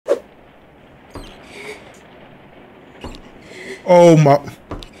Oh my.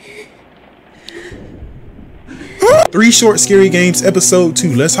 3 Short Scary Games Episode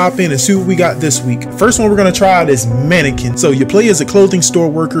 2. Let's hop in and see what we got this week. First one we're going to try out is Mannequins. So you play as a clothing store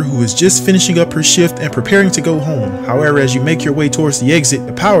worker who is just finishing up her shift and preparing to go home. However, as you make your way towards the exit,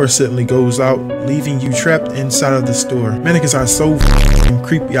 the power suddenly goes out, leaving you trapped inside of the store. Mannequins are so f***ing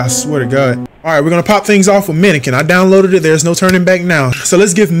creepy, I swear to God. Alright, we're going to pop things off with Mannequin. I downloaded it. There's no turning back now. So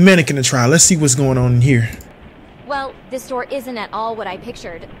let's give Mannequin a try. Let's see what's going on in here. Well, this store isn't at all what I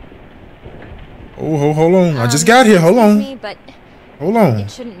pictured. Oh, hold on. I just got here. Hold on. But hold on. It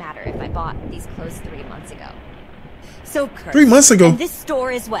shouldn't matter if I bought these clothes 3 months ago. So cursed. 3 months ago? And this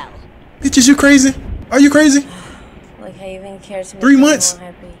store as well. Bitches, you crazy? Are you crazy? Like I even care to make 3 months?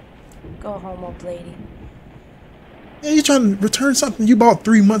 happy. Go home, old lady. Yeah, you trying to return something you bought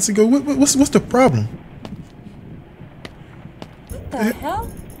 3 months ago? What's the problem? What the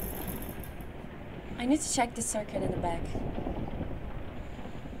hell? I need to check the circuit in the back.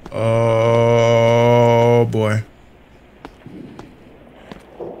 Oh boy.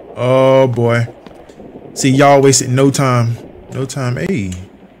 Oh boy. See, y'all wasted no time. No time. Hey,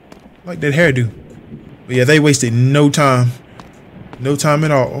 like that hairdo. But yeah, they wasted no time. No time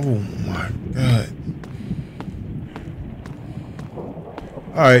at all. Oh my God.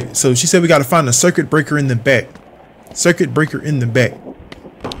 Alright, so she said we gotta find a circuit breaker in the back. Circuit breaker in the back.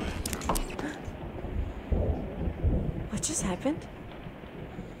 What just happened?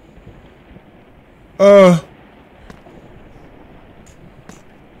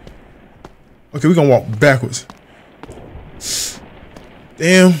 Okay, we're gonna walk backwards.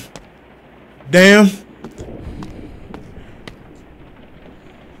 Damn. Damn.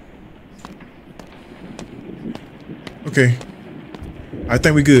 Okay. I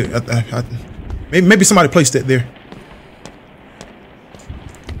think we good. Maybe somebody placed that there.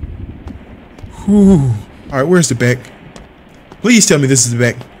 Whew. Alright, where's the back? Please tell me this is the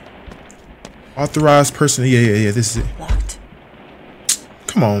back. Authorized person. Yeah, this is it. Locked.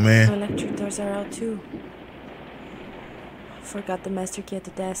 Come on, man. The electric doors are out too. Forgot the master key at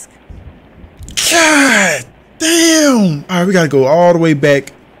the desk. God damn. Alright, we gotta go all the way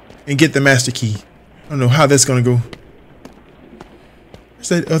back and get the master key. I don't know how that's gonna go. Where's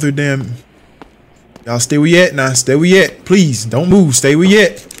that other damn... Y'all stay where you at now. Stay where you at. Please, don't move. Stay where you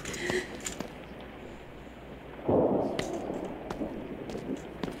at.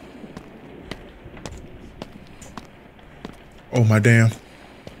 Oh my damn.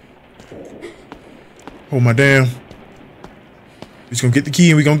 Oh my damn. We're just gonna get the key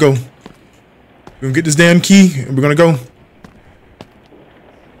and we're gonna go. We're gonna get this damn key and we're gonna go.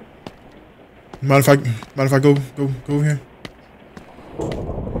 Mind if I go over here?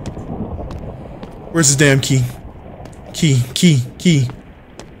 Where's this damn key? Key.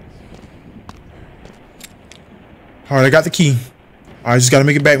 Alright, I got the key. I just gotta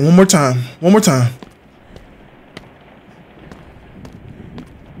make it back one more time. One more time.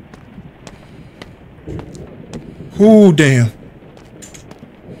 Oh, damn.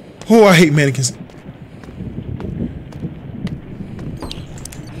 Oh, I hate mannequins.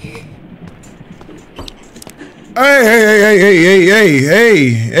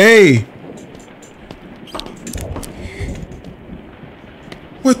 Hey.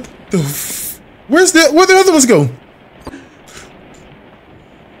 What the f... Where'd the other ones go?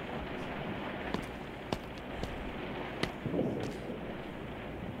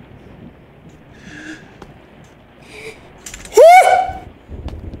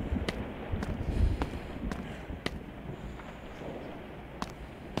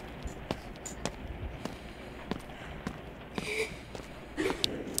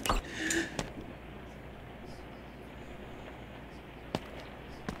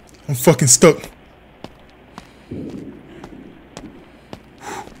 I'm fucking stuck.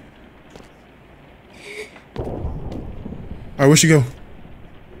 Alright, where'd she go?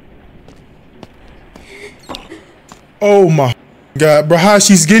 Oh my God, bro, how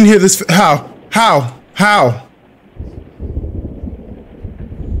she's getting here this... How?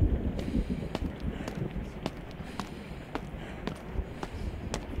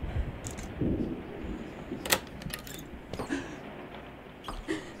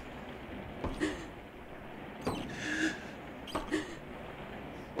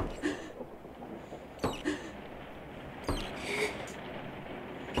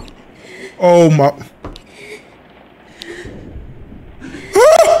 Oh my...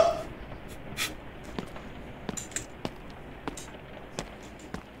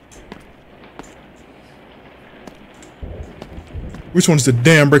 Which one's the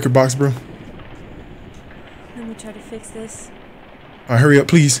damn breaker box, bro? Let me try to fix this. Alright, hurry up,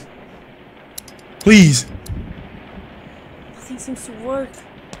 please. Please. Nothing seems to work.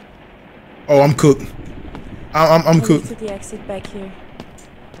 Oh, I'm cooked. I'm cooked. To the exit back here.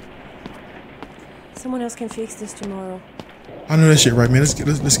 Someone else can fix this tomorrow. I know that shit right, man. Let's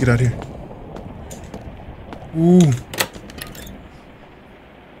get out of here. Ooh.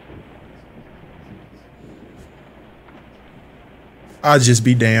 I'll just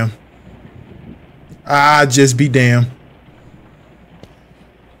be damned. I'll just be damned.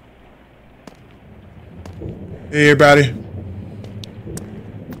 Hey, everybody.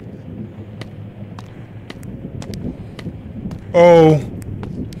 Oh.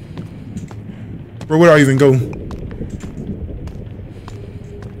 Bro, where do I even go?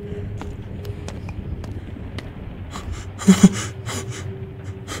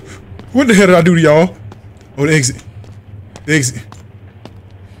 What the hell did I do to y'all? Oh, the exit. The exit.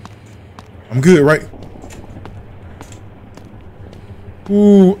 I'm good, right?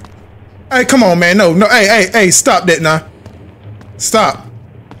 Ooh. Hey, come on, man. No. Hey, stop that now. Stop.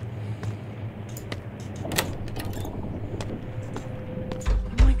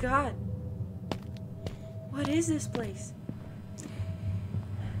 Oh my God. What is this place?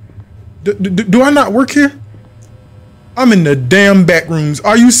 Do I not work here? I'm in the damn back rooms.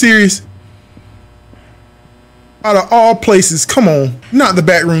 Are you serious? Out of all places, come on. Not the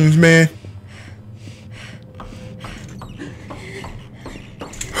back rooms, man.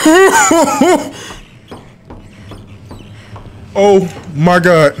 Oh my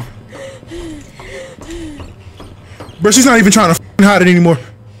God. Bro, she's not even trying to hide it anymore.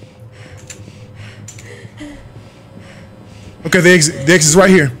 Okay, the exit is right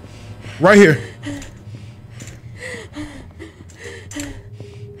here. Right here.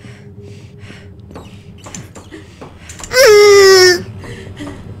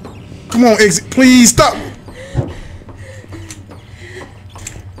 Come on, exit. Please stop.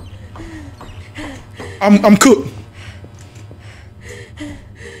 I'm cooked.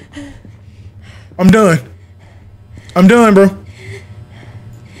 I'm done. I'm done, bro.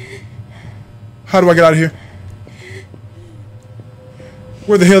 How do I get out of here?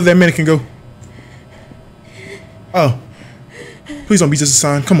 Where the hell did that mannequin go? Oh. Please don't be just a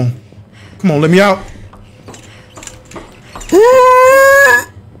sign. Come on. Come on, let me out.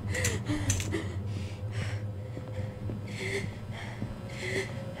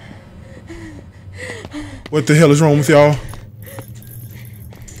 What the hell is wrong with y'all?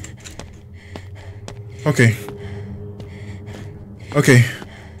 Okay. Okay.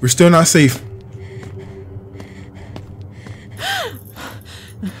 We're still not safe.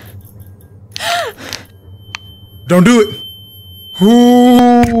 Don't do it.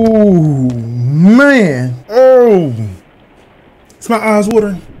 Ooh, man. Oh. It's my eyes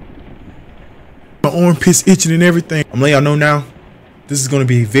watering. My armpits itching and everything. I'm letting y'all know now. This is going to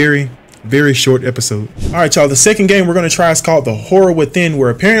be a very short episode. All right, y'all. The second game we're going to try is called The Horror Within, where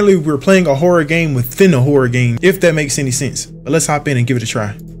apparently we're playing a horror game within a horror game, if that makes any sense. But let's hop in and give it a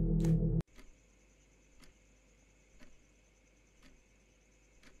try.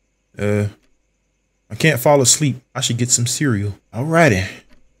 I can't fall asleep. I should get some cereal. Alrighty.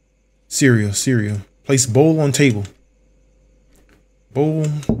 Cereal. Place bowl on table. Bowl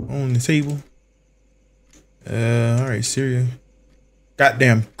on the table. Alright, cereal.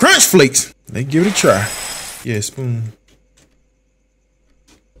 Goddamn Crunch Flakes. Let's give it a try. Yeah, spoon.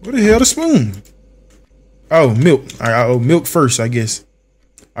 What the hell, the spoon? Oh, milk. Alright, oh, milk first, I guess.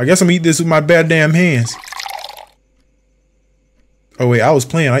 I guess I'm gonna eat this with my bad damn hands. Oh wait, I was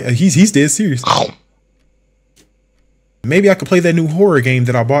playing. He's dead serious. Maybe I could play that new horror game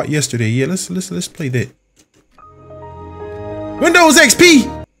that I bought yesterday. Yeah, let's play that. Windows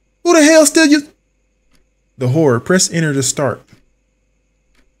XP. Who the hell still use the horror? Press enter to start.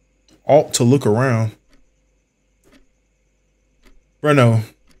 Alt to look around. Bro, no.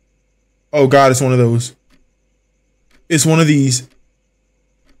 Oh God, it's one of those. It's one of these.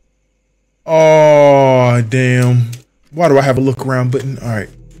 Oh damn. Why do I have a look around button? All right.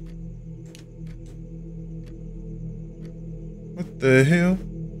 What the hell?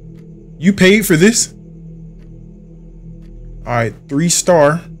 You paid for this? All right, 3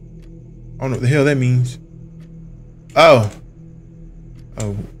 star. I don't know what the hell that means. Oh. Oh.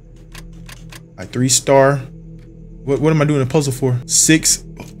 All right, 3 star. What am I doing a puzzle for? 6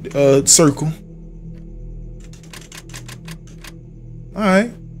 circle. All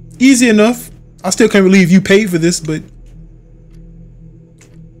right. Easy enough. I still can't believe you paid for this, but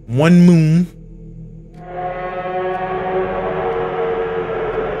 1 moon.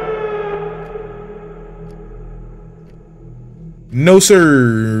 No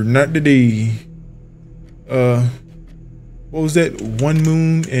sir, not today. What was that? 1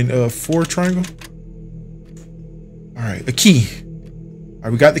 moon and 4 triangle. All All right, a key. All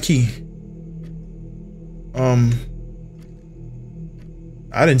right, we got the key.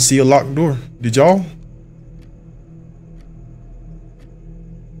 I didn't see a locked door. Did y'all?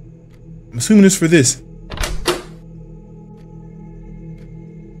 I'm assuming it's for this.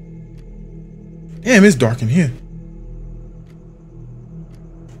 Damn, it's dark in here.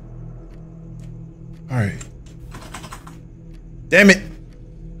 All right. Damn it.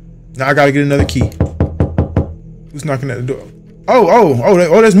 Now I gotta get another key. Who's knocking at the door?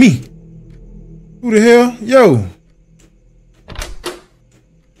 Oh, that's me. Who the hell? Yo.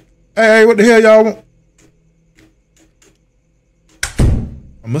 Hey, what the hell y'all want?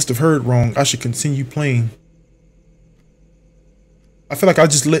 I must have heard wrong. I should continue playing. I feel like I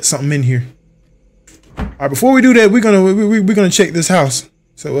just let something in here. All right, before we do that, we're gonna check this house.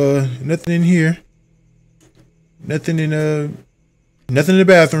 So nothing in here. Nothing in the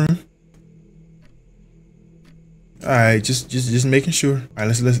bathroom. All right, just making sure. All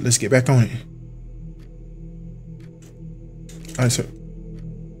right, let's get back on it. All right, so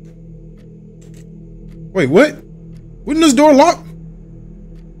wait, what? Wouldn't this door lock?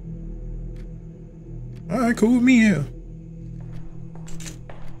 All right, cool with me here.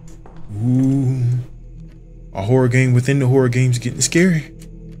 Ooh, a horror game within the horror game's getting scary.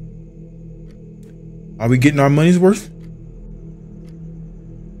 Are we getting our money's worth?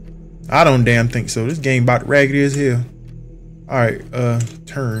 I don't damn think so. This game about raggedy as hell. All right,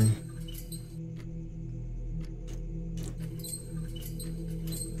 turn.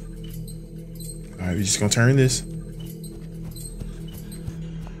 All right, we're just gonna turn this.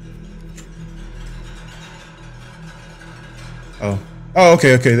 Oh,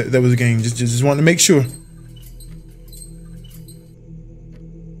 okay. That was a game. Just wanted to make sure.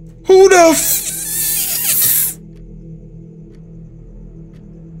 Who the f?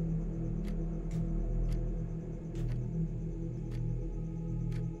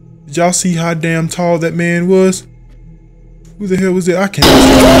 Did y'all see how damn tall that man was? Who the hell was it? I can't see.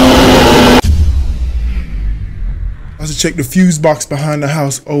 I should check the fuse box behind the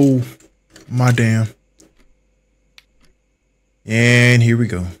house. Oh, my damn. And here we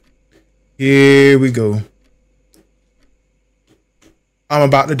go. Here we go. I'm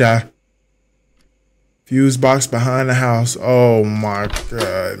about to die. Fuse box behind the house. Oh my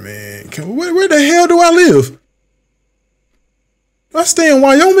God, man. Where the hell do I live? Do I stay in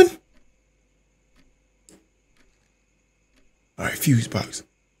Wyoming? All right, fuse box.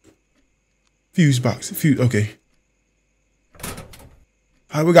 Fuse box. Okay. All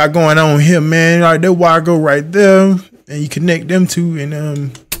right, we got going on here, man. All right, that wire go right there. And you connect them two,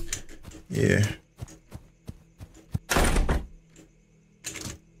 and yeah.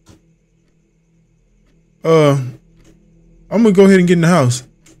 I'm gonna go ahead and get in the house.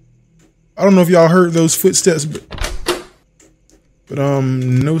 I don't know if y'all heard those footsteps, but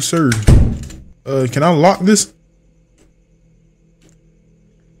no sir. Can I lock this?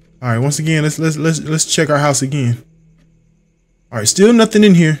 All right, once again, let's check our house again. All right, still nothing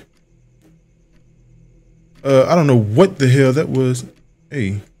in here. I don't know what the hell that was.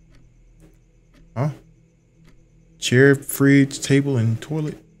 Hey. Huh? Chair, fridge, table, and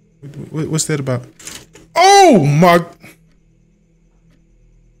toilet. What's that about? Oh my.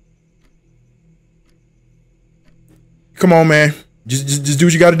 Come on, man. Just do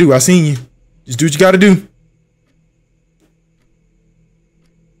what you gotta do. I seen you. Just do what you gotta do.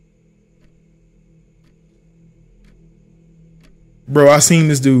 Bro, I seen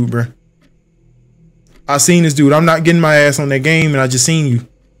this dude, bro. I seen this dude. I'm not getting my ass on that game, and I just seen you.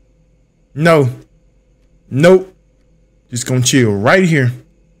 No. Nope. Just gonna chill right here.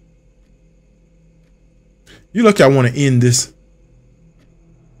 You lucky I want to end this.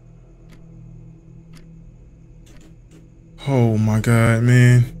 Oh my God,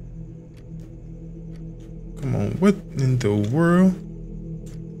 man. Come on. What in the world?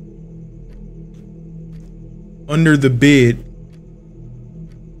 Under the bed.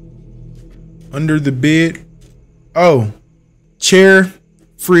 Under the bed. Oh. Chair,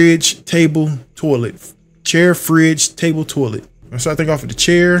 fridge, table, toilet. Chair, fridge, table, toilet. So I think off of the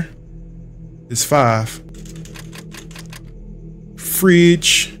chair is 5.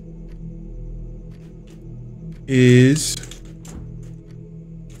 Fridge is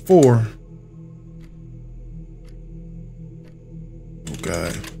 4. Oh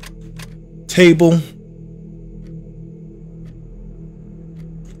God. Table.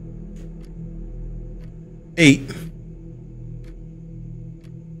 8.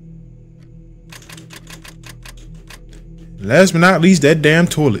 Last but not least, that damn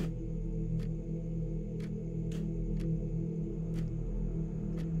toilet.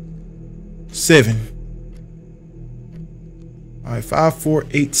 7. All right, 5, 4,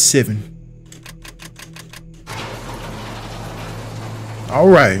 8, 7. All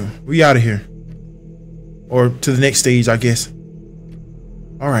right, we out of here. Or to the next stage, I guess.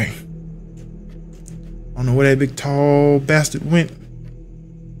 All right. I don't know where that big tall bastard went.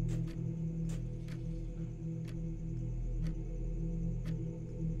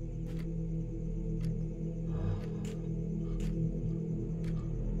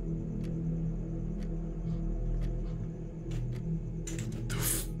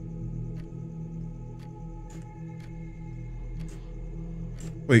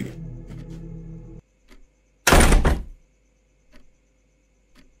 Wait.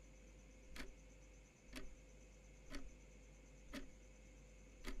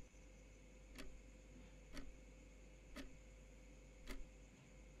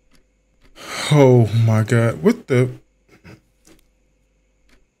 Oh my God. What the?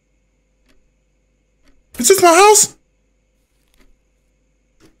 Is this my house?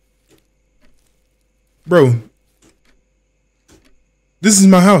 Bro. This is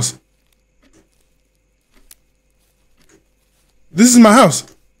my house. This is my house.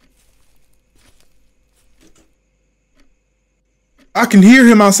 I can hear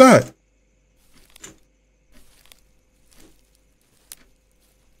him outside.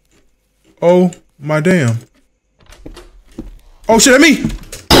 Oh my damn. Oh shit, at me.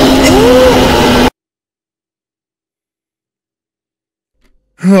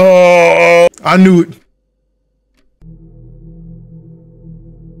 Oh, I knew it.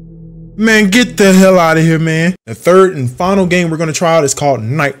 Man, get the hell out of here, man. The third and final game we're going to try out is called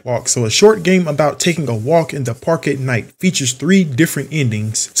Night Walk. So a short game about taking a walk in the park at night. Features 3 different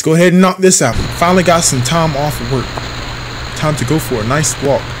endings. Let's go ahead and knock this out. Finally got some time off of work. Time to go for a nice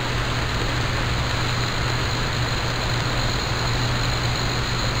walk.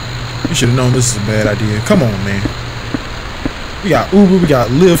 You should have known this is a bad idea. Come on, man. We got Uber, we got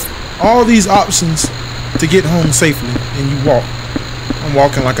Lyft. All these options to get home safely, and you walk. I'm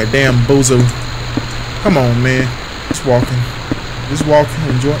walking like a damn bozo. Come on, man. Just walking. Just walking.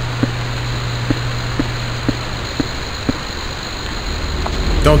 Enjoy.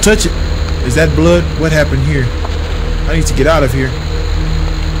 Don't touch it. Is that blood? What happened here? I need to get out of here.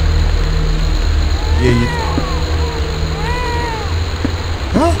 Yeah, you.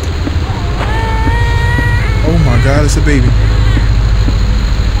 Huh? Oh my God, it's a baby.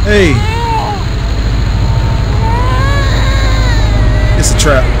 Hey. It's a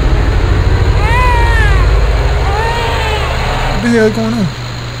trap. What the hell is going on?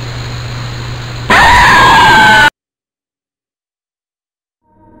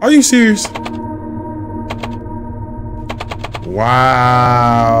 Are you serious?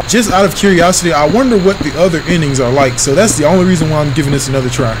 Wow. Just out of curiosity, I wonder what the other endings are like. So that's the only reason why I'm giving this another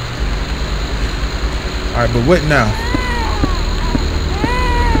try. Alright, but what now?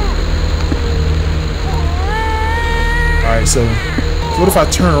 Alright, so what if I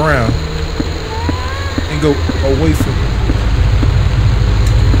turn around and go away from it?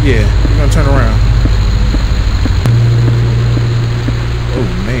 Yeah, we're gonna turn around. Oh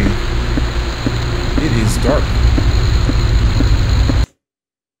man, it is dark.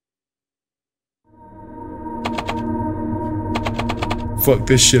 Fuck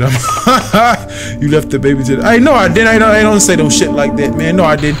this shit. You left the baby to the. Hey, no, I didn't. I don't say no shit like that, man. No,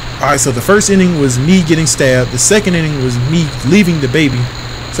 I didn't. All right, so the first inning was me getting stabbed. The second inning was me leaving the baby.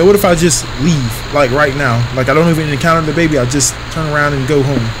 So what if I just leave, like right now? Like I don't even encounter the baby. I just turn around and go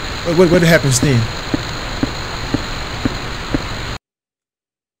home. What happens then?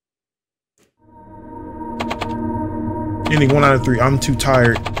 Ending 1 out of 3. I'm too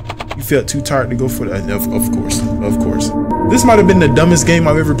tired. You felt too tired to go for that. Of course. This might have been the dumbest game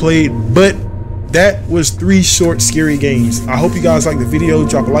I've ever played, but that was 3 short, scary games. I hope you guys liked the video.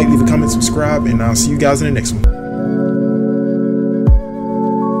 Drop a like, leave a comment, subscribe, and I'll see you guys in the next one.